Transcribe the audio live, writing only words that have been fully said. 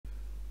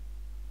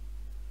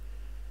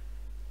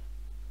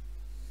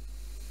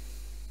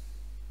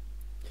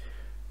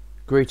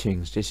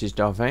Greetings, this is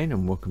Vane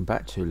and welcome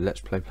back to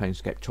Let's Play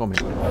Planescape Torment.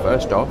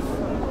 First off,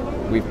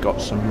 we've got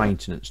some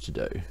maintenance to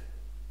do.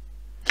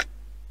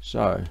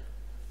 So,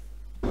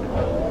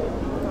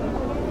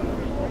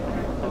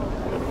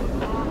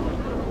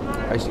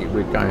 basically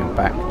we're going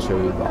back to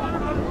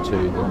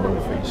the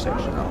Mortuary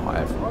section of the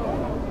Hive,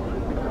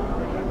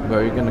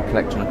 where we're going to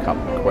collect on a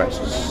couple of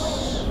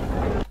quests.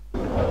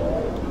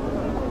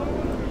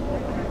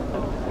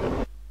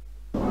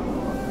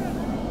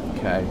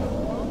 Okay.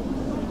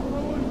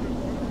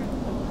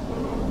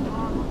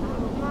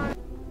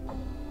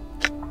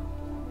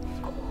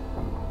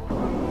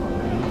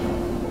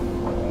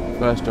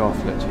 First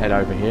off, let's head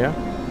over here.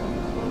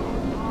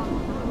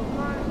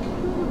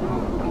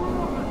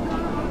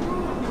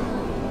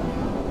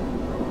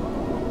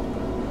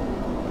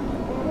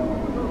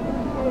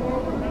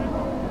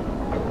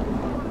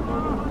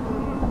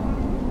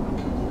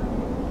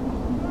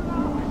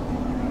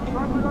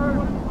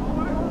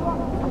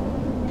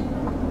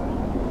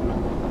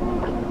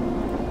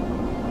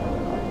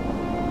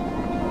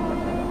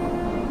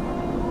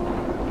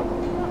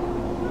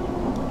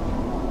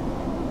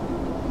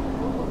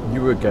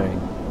 You again.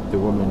 The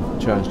woman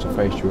turns to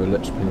face you, her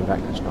lips spinning back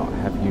and snort.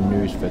 Have you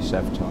news for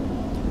Sevtar?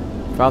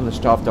 Found the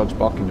staff dogs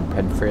barking and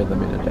penned 3 of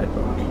them in a dead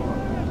book.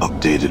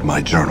 Updated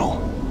my journal.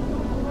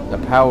 The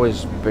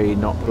powers be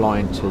not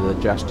blind to the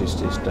justice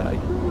this day.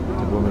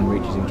 The woman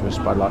reaches into a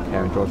spud-like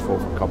hair and draws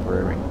forth a copper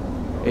earring.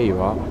 Here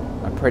you are.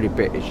 A pretty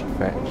bit is she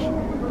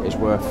fetch. It's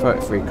worth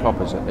 33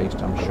 coppers at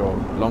least, I'm sure.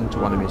 Belonged to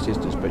one of my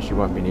sisters, but she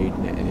won't be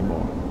needing it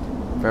anymore.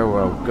 Very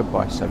well.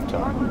 Goodbye,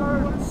 Sevtar.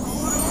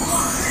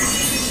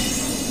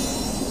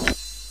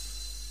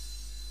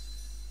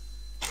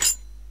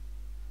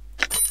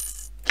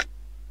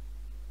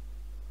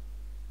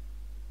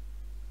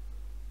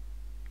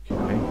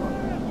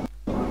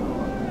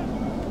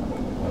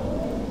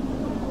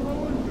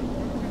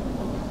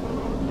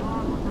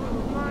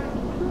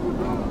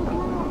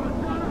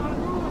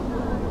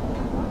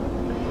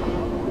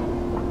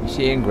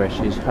 See Ingress,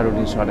 she's huddled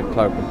inside a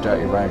cloak with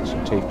dirty rags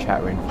and teeth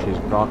chattering. She's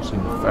glancing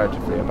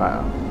furtively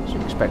about her,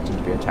 she's expecting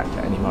to be attacked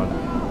at any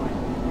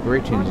moment.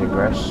 Greetings,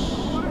 Ingress.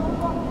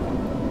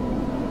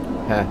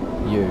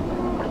 You.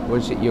 What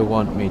is it you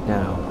want me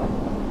now?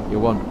 You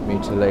want me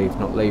to leave,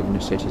 not leaving the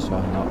city, so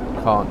I'm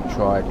not. Can't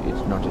try it,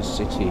 it's not a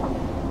city,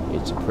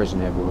 it's a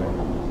prison everywhere.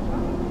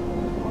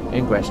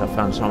 Ingress, I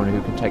found someone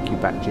who can take you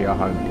back to your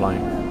home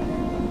plane.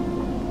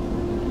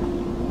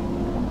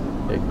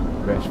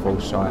 Ingress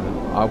falls silent.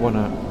 I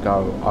wanna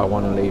go. I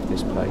wanna leave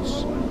this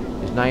place.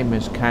 His name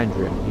is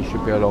Candrian. He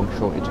should be along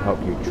shortly to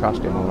help you.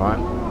 Trust him, alright?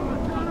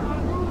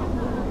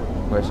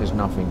 Ingress says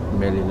nothing,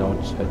 merely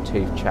nods, her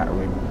teeth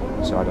chattering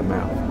inside her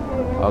mouth.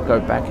 I'll go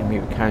back and meet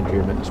with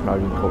Candrian at the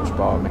Smoldering Corpse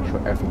Bar and make sure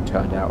everything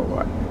turned out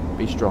alright.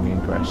 Be strong,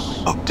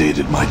 Ingress.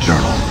 Updated my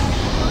journal.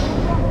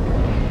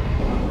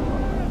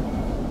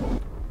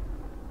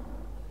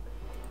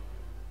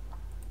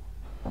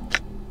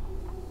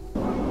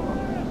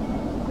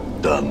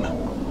 Done.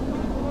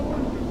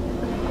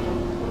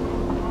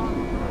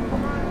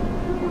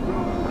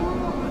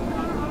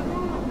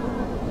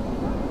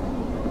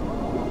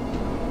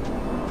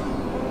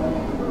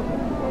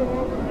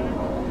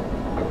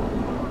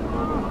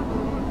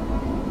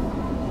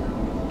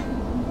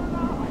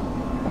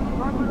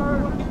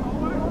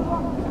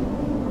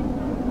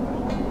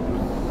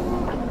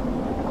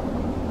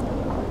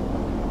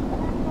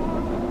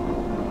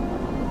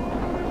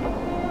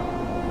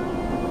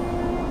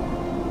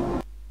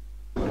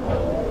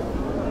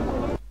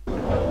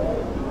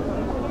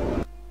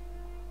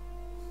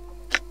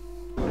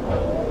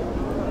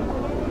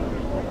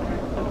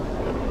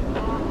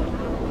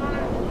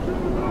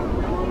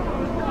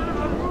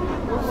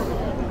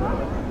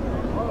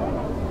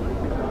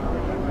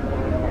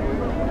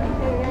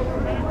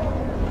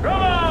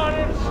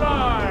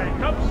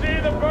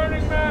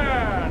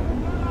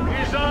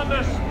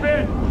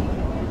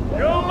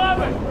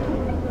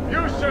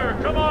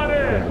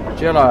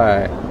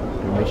 Jelly!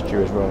 We missed you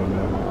as well.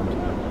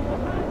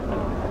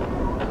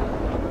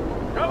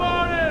 Come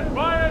on in,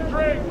 buy a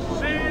drink,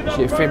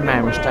 See a thin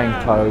man with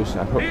stained clothes,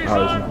 a hooked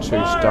nose and 2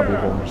 stubby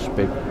horns,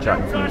 big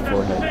jutting from his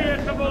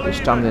forehead. He's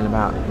stumbling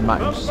about and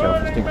muttering to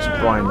himself. He thinks of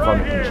brine,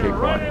 vomit and cheap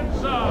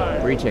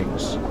wine.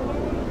 Greetings.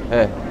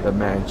 The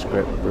man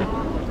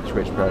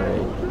switched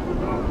brutally.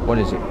 What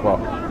is it? What?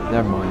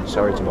 Never mind,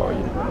 sorry to bother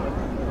you.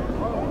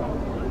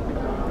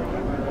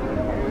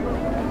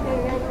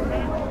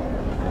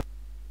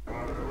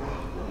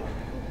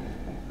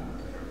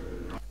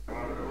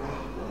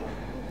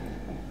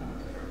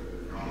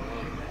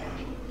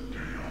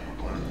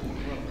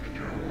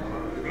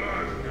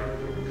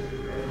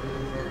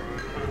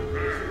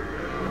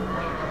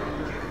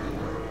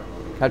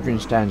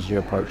 Cadrian stands as you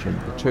approach him.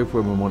 The tooth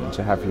woman wanted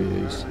to have you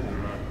use,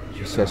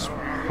 she says,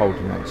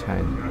 holding out his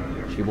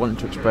hand. She wanted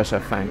to express her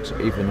thanks,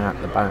 even at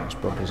the balance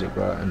book as it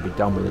were, and be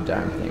done with the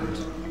damn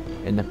things.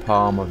 In the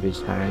palm of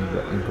his hand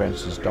were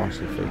Ingress's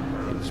dicey feet.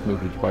 It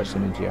smoothly twists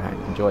them into your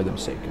hand. Enjoy them,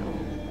 Seeker.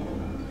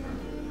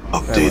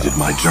 Updated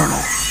my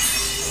journal.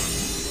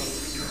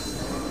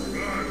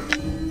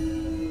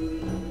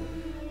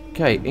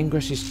 Okay,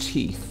 Ingress's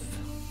teeth.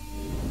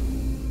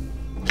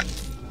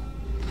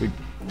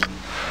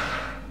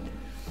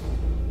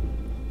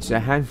 It's a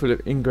handful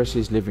of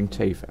Ingress's living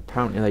teeth.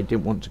 Apparently they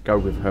didn't want to go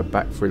with her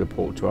back through the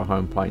portal to her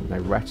home plane. They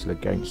rattle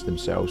against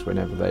themselves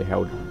whenever they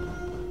held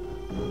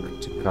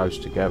too close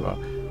together.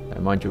 They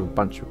remind you of a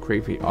bunch of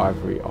creepy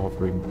ivory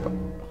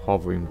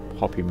hovering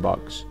hopping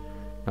bugs.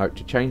 Note,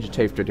 to change the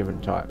teeth to a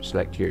different type,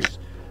 select use.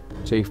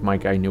 Teeth may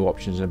gain new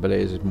options and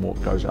abilities as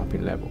Morte goes up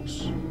in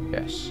levels.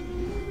 Yes.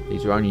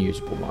 These are only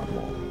usable by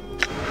Morte.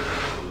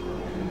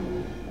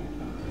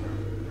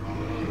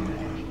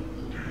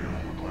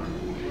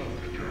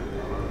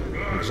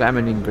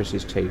 Examine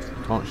Ingress's teeth.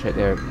 You can't shake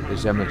their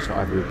resemblance to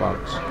ivory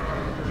bugs.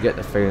 You get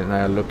the feeling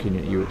they are looking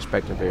at you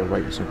expectantly,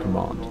 awaiting some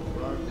command.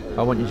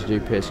 I want you to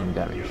do piercing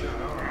damage.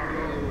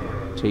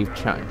 Teeth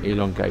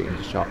elongate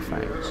into sharp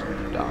fangs.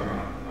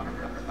 Done.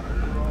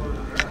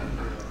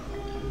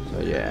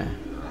 So yeah.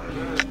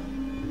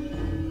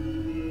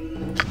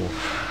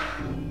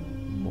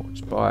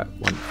 Morte's bite,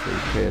 1 to 3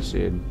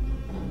 piercing.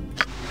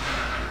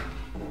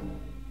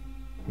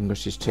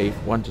 Ingress's teeth,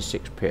 1 to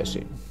 6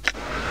 piercing.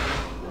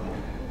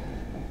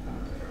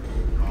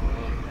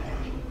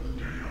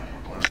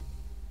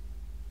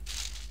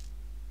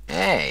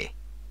 Hey.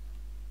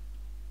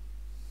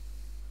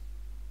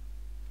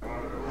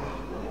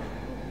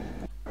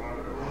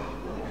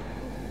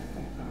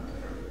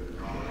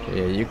 So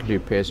yeah, you can do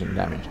piercing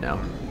damage now,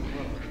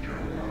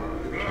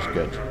 which is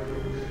good.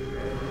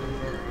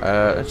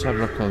 Let's have a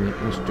look on.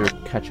 Let's do a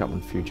catch up on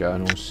a few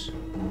journals.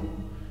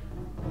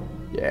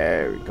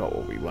 Yeah, we got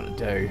what we want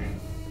to do.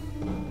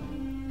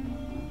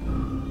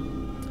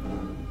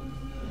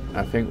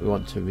 I think we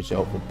want to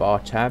resolve the bar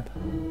tab.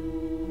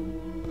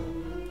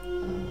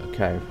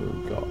 Okay, what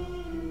we've got.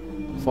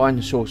 Find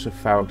the source of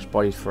Farrok's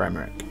bodies for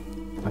Emmerich.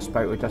 I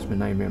spoke with dustman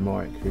named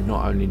Emmerich, who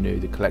not only knew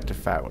the collector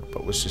failed,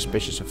 but was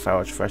suspicious of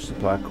Farrok's fresh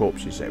supply of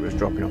corpses that he was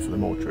dropping off at the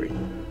mortuary.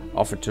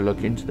 Offered to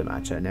look into the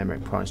matter, and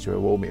Emmerich promised to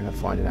reward me for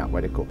finding out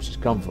where the corpses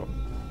come from.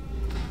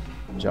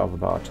 Resolve the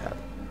bar tab.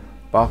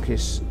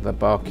 Barkis, the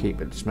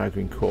barkeeper at the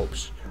smoking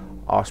corpse,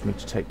 asked me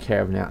to take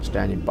care of an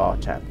outstanding bar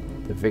tab.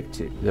 The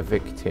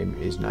victim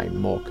is named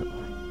Morte.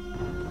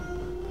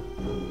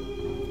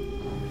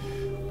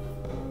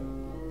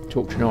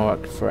 Talk to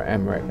Norok for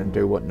Emmerich and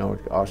do what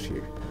Norok asks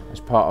you. As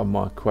part of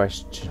my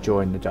quest to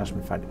join the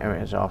Dustman Fund,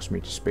 Emmerich has asked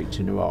me to speak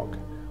to Norok,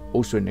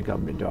 also in the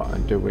government yard,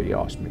 and do what he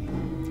asked me.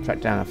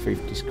 Track down a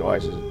thief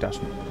disguised as a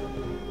dustman.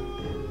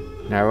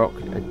 Norok,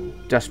 a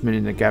dustman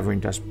in the Gathering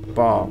Dust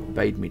bar,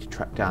 bade me to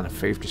track down a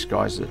thief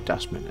disguised as a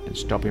dustman and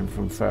stop him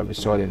from further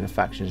soiling the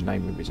faction's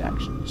name with his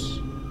actions.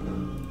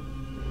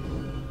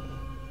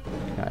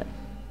 Okay,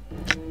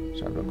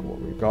 so look at what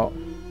we've got.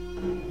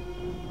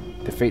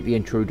 Defeat the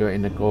intruder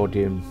in the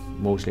Guardian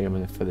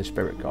Mausoleum for the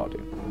Spirit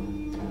Guardian.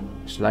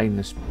 Slain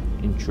the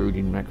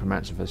intruding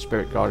necromancer for the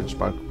Spirit Guardian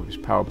spoke with his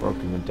power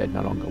broken, the dead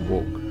no longer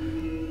walk.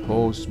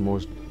 Pause,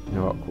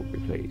 Norok will be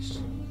pleased.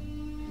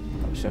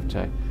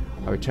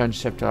 I returned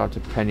to Seftar to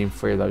penning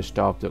 3 of those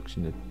starved looks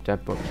in the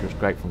dead book. She was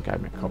grateful and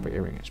gave me a copy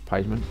earring as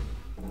payment.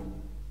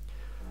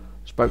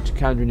 Spoke to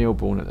Calendar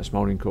Nilborn at the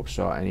Smouldering Corpse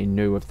site, and he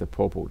knew of the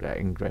portal that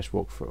Ingress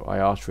walked through. I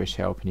asked for his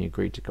help and he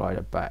agreed to guide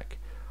her back.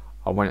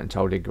 I went and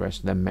told Ingress,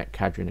 then met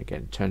Cadrin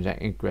again. Turns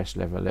out Ingress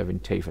left 11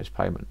 teeth as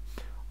payment.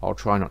 I'll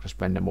try not to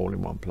spend them all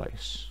in one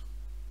place.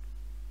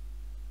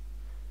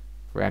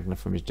 For Agner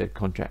from his dead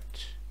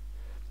contract.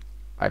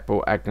 I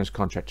brought Agner's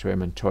contract to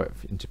him and tore it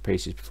into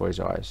pieces before his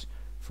eyes,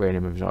 freeing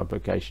him of his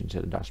obligation to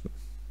the dustman.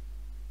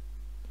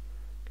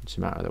 It's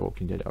a matter of the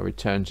Walking Dead. I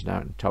returned to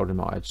Note and told him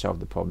I had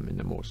solved the problem in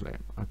the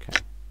mausoleum. Okay.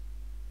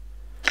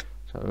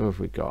 So who have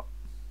we got?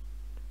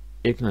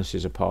 Ignis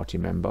is a party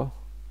member.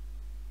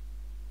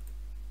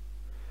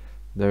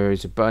 There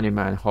is a burning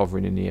man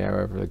hovering in the air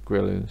over the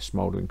grill in the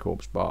Smouldering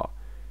Corpse bar.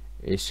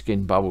 His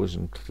skin bubbles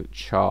and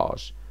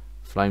chars.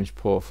 Flames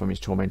pour from his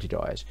tormented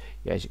eyes,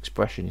 yet his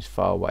expression is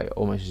far away,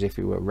 almost as if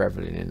he were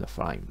reveling in the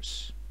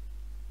flames.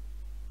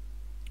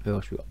 Who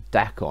else we got?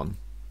 Dakon.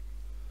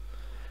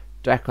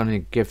 Dakon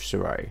in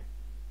Gifsaray,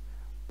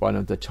 one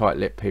of the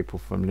tight-lipped people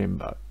from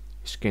Limbo.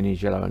 His skin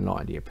is yellow and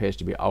lined. He appears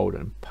to be old,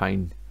 and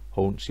pain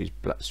haunts his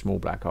small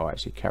black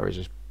eyes. He carries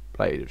a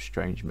blade of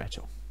strange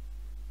metal.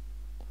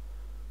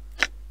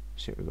 Let's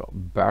see what we've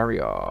got.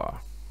 Barrier.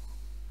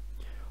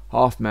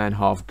 Half man,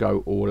 half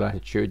goat, all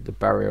attitude. The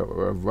Barrier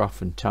are a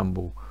rough and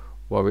tumble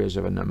warriors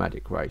of a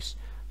nomadic race.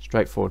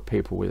 Straightforward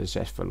people with a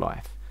zest for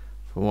life.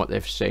 From what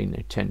they've seen,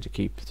 they tend to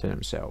keep to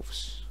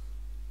themselves.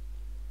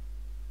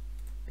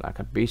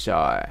 Black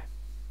Abishai.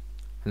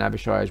 An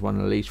Abishai is one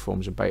of the least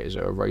forms of betas,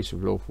 are a race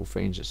of lawful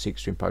fiends that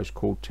seeks to impose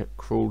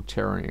cruel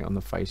tyranny on the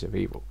face of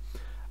evil.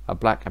 A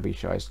Black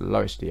Abishai is the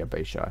lowest of the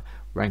Abishai,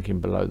 ranking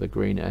below the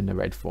green and the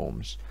red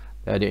forms.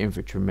 They are the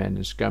infantrymen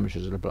and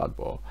skirmishers of the Blood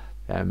War.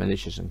 They are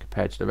malicious and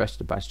compared to the rest of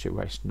the Bastille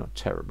race, not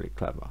terribly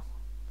clever.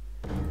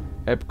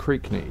 Eb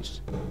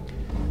Creekneys.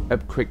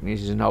 Eb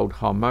Creekneys is an old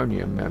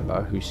Harmonium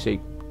member who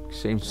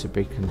seems to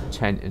be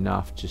content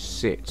enough to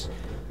sit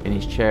in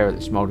his chair at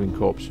the Smouldering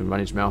Corpse and run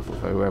his mouth off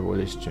for whoever will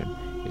listen to him.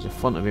 It's a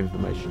font of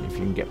information if you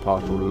can get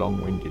past all the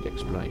long-winded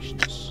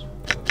explanations.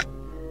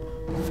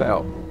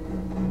 Fel.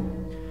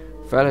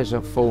 Fel is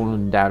a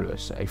fallen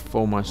Dallas, a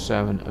former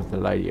servant of the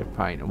Lady of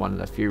Pain, and one of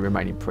the few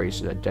remaining priests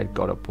of the dead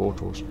god of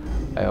portals,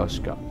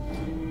 Eoska.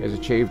 He has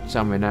achieved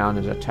some renown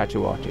as a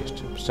tattoo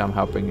artist,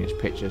 somehow bringing his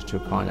pictures to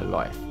a kind of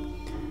life.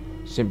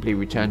 Simply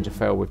return to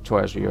Fel with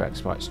toys of your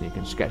exploits and you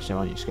can sketch them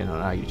on your skin and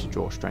allow you to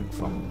draw strength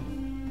from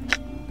them.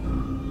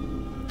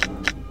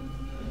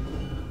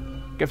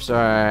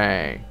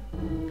 Giftsarray.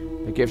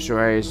 The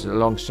Giftsarray is the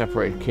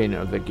long-separated kin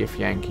of the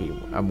Githyanki,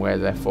 and where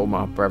their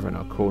former brethren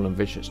are cool and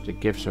vicious, the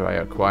Giftsarray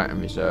are quiet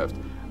and reserved,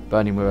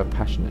 burning with a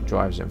passion that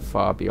drives them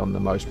far beyond the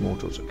most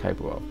mortals are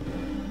capable of.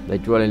 They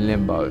dwell in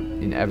limbo,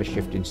 in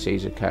ever-shifting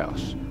seas of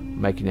chaos,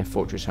 making their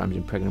fortress homes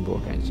impregnable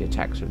against the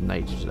attacks of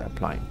natives of their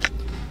plane.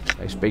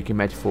 They speak in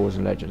metaphors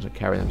and legends and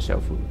carry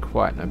themselves with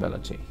quiet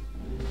nobility.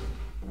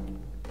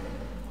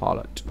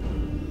 Harlot.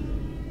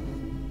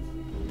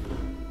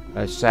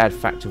 A sad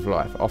fact of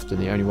life, often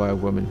the only way a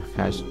woman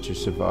has to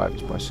survive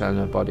is by selling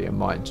her body and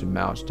mind to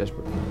males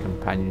desperate for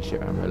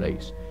companionship and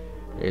release.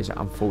 It is an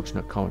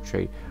unfortunate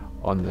commentary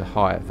on the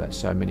hive that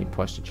so many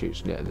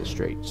prostitutes litter the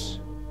streets.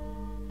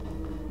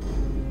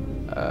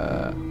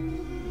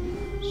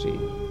 See,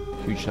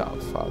 huge sort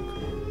of thug.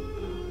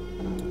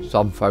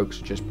 Some folks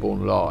are just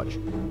born large.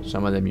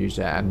 Some of them use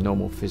their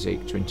abnormal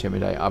physique to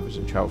intimidate others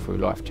and travel through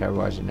life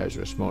terrorizing those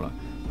who are smaller.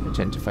 They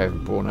tend to favour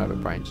brawn over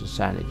brains, and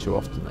sadly too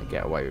often they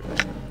get away with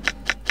it.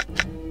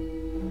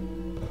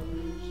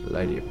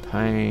 Lady of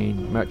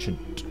Pain.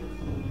 Merchant.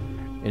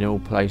 In all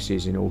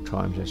places, in all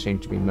times, there seem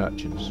to be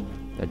merchants.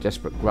 Their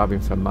desperate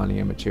grubbing for money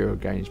and material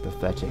gain is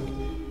pathetic,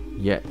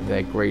 yet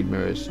their greed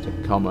mirrors the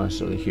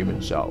commerce of the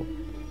human soul.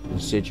 In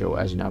Sigil,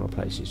 as in other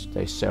places,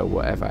 they sell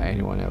whatever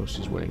anyone else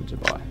is willing to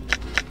buy.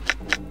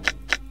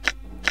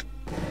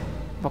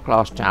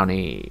 Class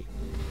Townie.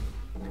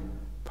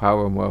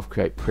 Power and wealth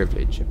create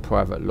privilege, a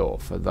private law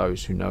for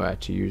those who know how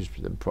to use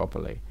them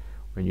properly.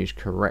 When used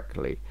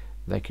correctly,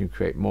 they can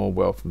create more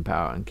wealth and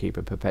power and keep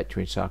a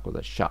perpetuating cycle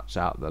that shuts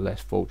out the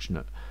less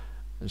fortunate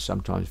and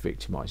sometimes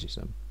victimizes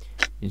them.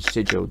 In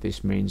Sigil,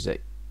 this means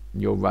that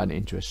you'll run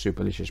into a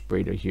superstitious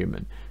breed of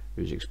human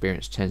whose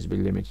experience tends to be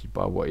limited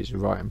by what is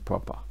right and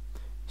proper.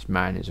 This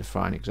man is a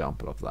fine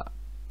example of that.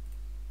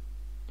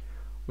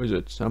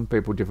 Wizard. Some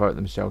people devote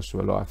themselves to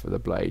a life of the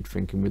blade,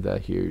 thinking with their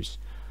hues.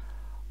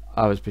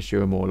 Others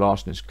pursue a more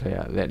larcenous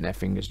clear, letting their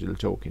fingers do the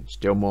talking.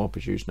 Still more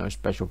produce no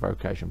special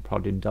vocation,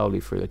 plodding dully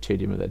through the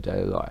tedium of their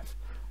daily life.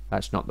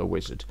 That's not the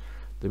wizard.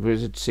 The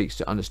wizard seeks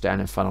to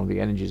understand and funnel the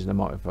energies of the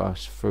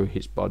multiverse through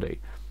his body,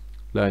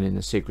 learning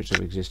the secrets of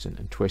existence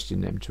and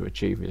twisting them to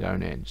achieve his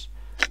own ends.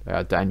 They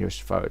are dangerous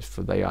foes,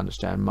 for they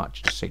understand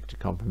much and seek to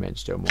comprehend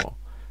still more.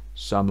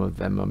 Some of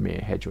them are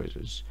mere hedge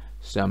wizards.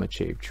 Some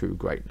achieve true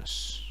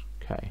greatness.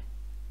 Okay.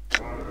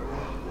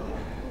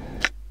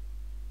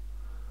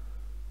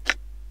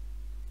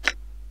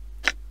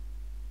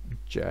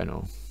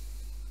 Journal.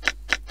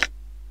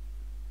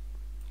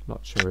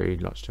 Lots to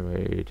read, lots to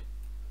read.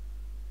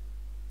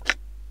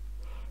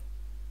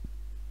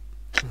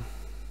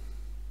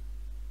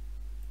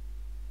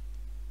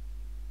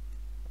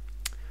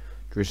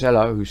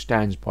 Drusilla, who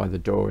stands by the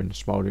door in the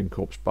Smouldering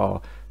Corpse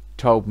bar,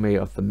 told me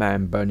of the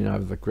man burning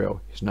over the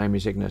grill. His name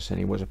is Ignis, and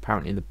he was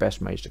apparently the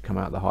best mage to come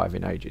out of the hive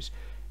in ages.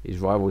 His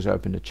rivals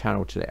opened a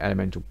channel to the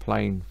elemental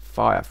plane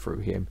fire through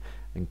him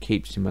and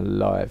keeps him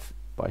alive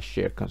by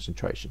sheer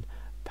concentration.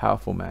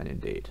 Powerful man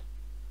indeed.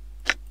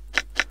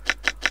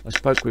 I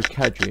spoke with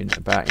Cadrian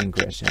about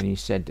Ingress, and he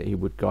said that he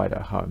would guide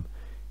her home.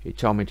 He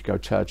told me to go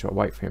tell her to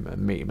wait for him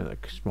and meet him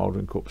at the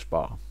Smouldering Corpse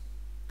bar.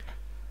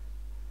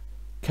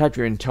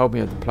 Cadrian told me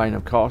of the plane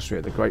of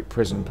Carceria, the great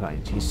prison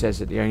planes. He says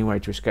that the only way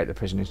to escape the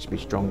prison is to be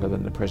stronger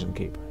than the prison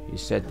keeper. He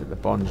said that the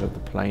bonds of the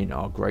plane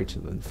are greater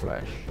than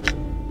flesh.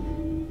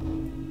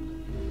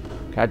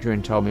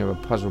 Cadrian told me of a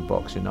puzzle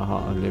box in the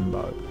heart of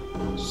Limbo,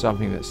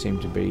 something that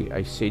seemed to be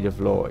a seed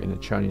of law in the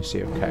churning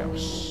sea of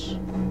chaos.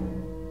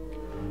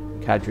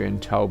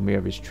 Cadrian told me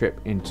of his trip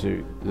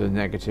into the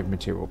negative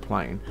material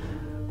plane,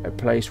 a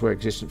place where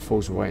existence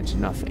falls away into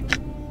nothing.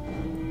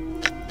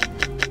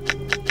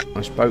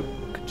 I spoke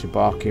to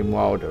Barkin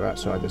Wilder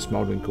outside the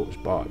Smouldering Corpse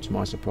bar. To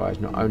my surprise,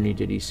 not only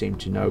did he seem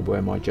to know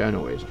where my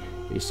journal is,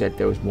 he said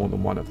there was more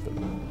than one of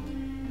them.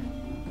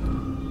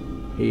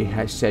 He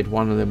has said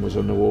one of them was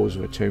on the walls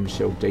of a tomb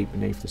sealed deep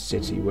beneath the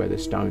city where the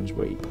stones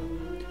weep.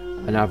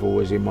 Another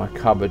was in my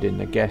cupboard in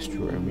the guest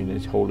room in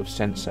his hall of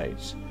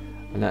sensates,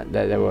 and that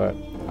there were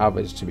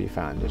others to be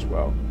found as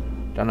well.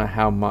 Don't know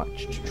how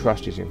much to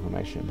trust his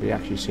information, but he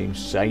actually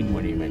seems sane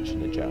when he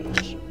mentioned the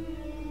journals.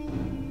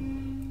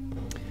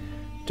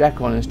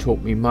 Dakon has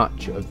taught me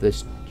much of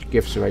this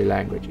Giftsarray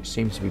language. It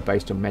seems to be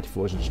based on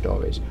metaphors and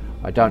stories.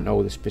 I don't know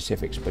all the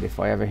specifics, but if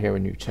I ever hear a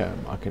new term,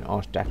 I can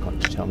ask Dakon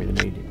to tell me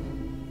the meaning.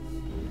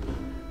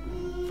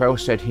 Fel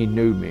said he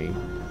knew me,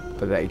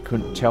 but that he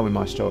couldn't tell me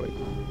my story.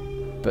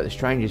 But the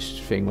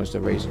strangest thing was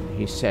the reason.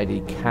 He said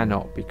he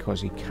cannot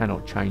because he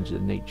cannot change the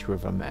nature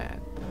of a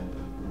man.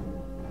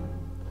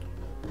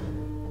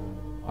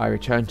 I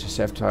returned to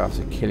Seftai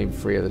after killing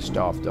 3 of the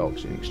staff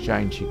dogs. In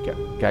exchange, she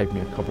gave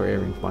me a copper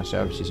earring for my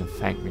services and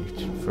thanked me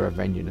for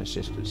avenging her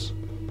sisters.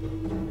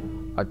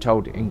 I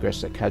told Ingress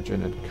that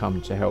Kadrian had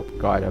come to help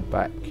guide her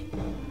back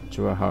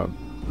to her home.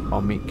 I'll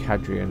meet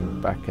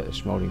Kadrian back at the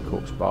Smouldering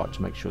Corpse bar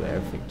to make sure that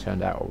everything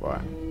turned out alright.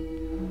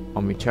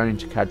 On returning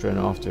to Kadrian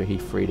after he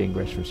freed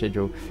Ingress from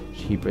Sigil,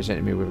 he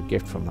presented me with a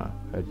gift from her,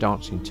 her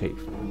dancing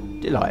teeth.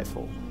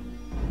 Delightful.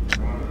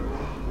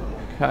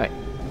 Okay.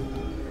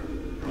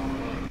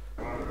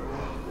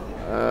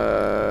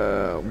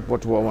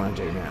 What do I want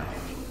to do now?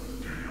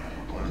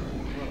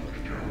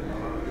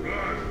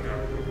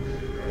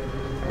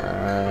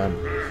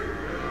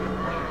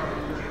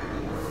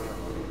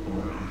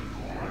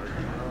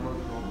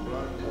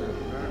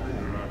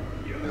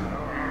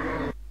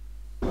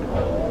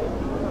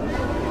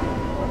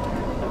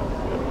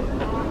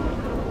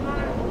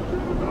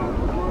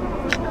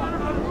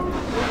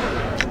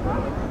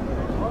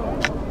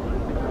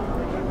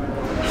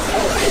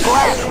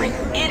 Blasphemy,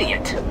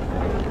 idiot!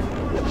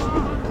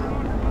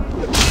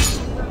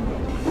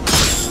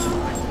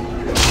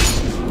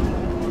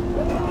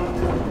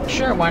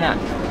 Sure, why not?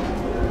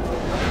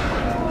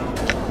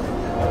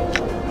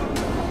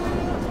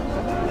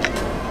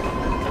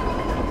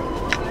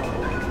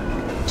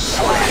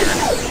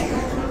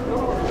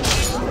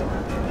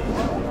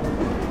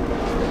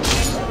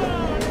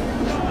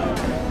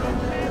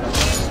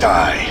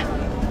 Die.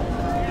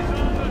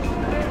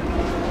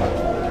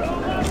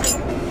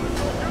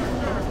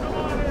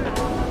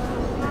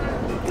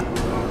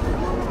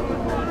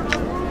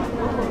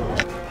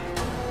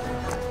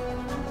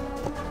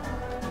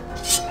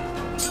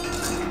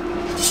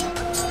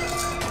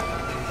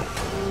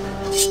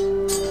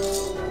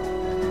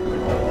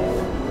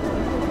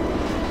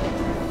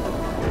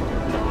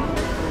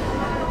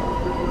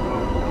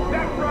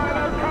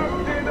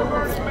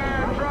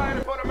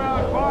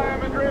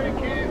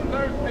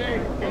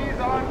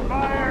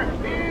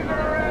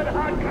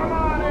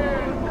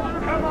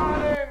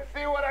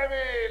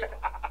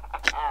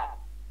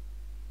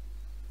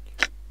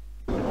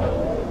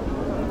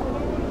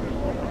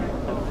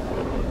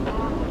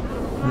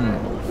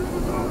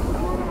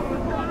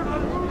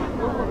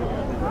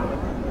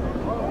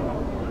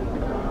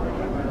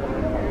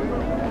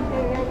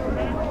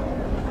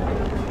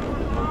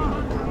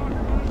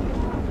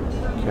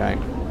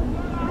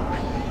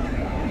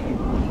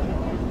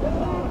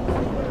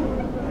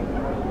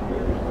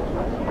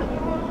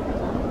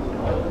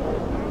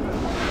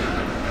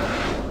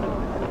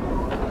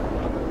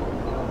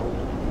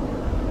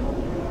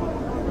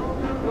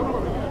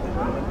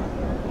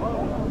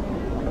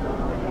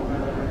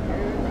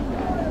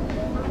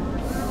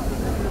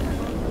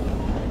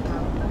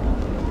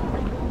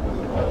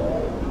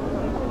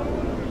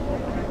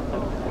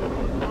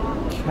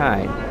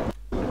 Okay.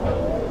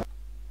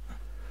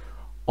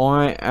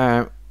 I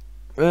am.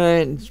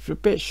 It's a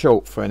bit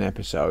short for an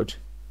episode,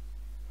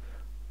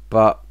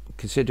 but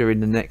considering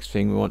the next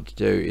thing we want to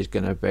do is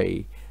going to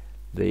be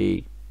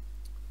the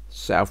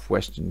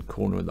southwestern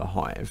corner of the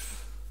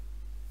hive,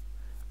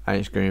 and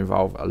it's going to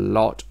involve a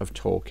lot of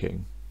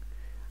talking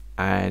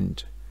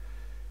and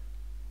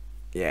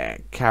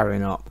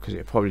carrying up, because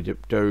it'll probably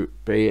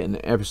be an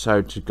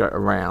episode to go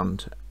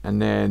around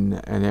and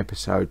then an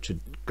episode to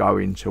go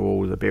into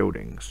all the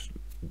buildings.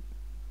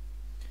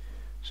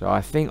 So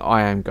I think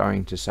I am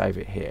going to save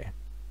it here.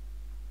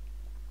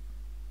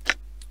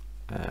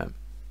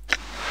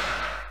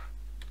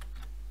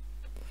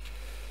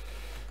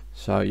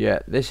 So yeah,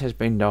 this has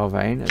been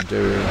Vane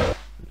doing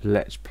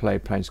Let's Play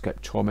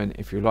Planescape Torment.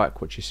 If you like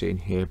what you're seeing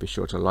here, be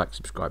sure to like,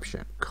 subscribe,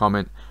 share,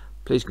 comment.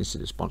 Please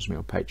consider sponsoring me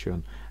on Patreon.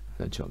 And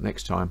until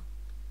next time,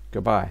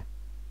 goodbye.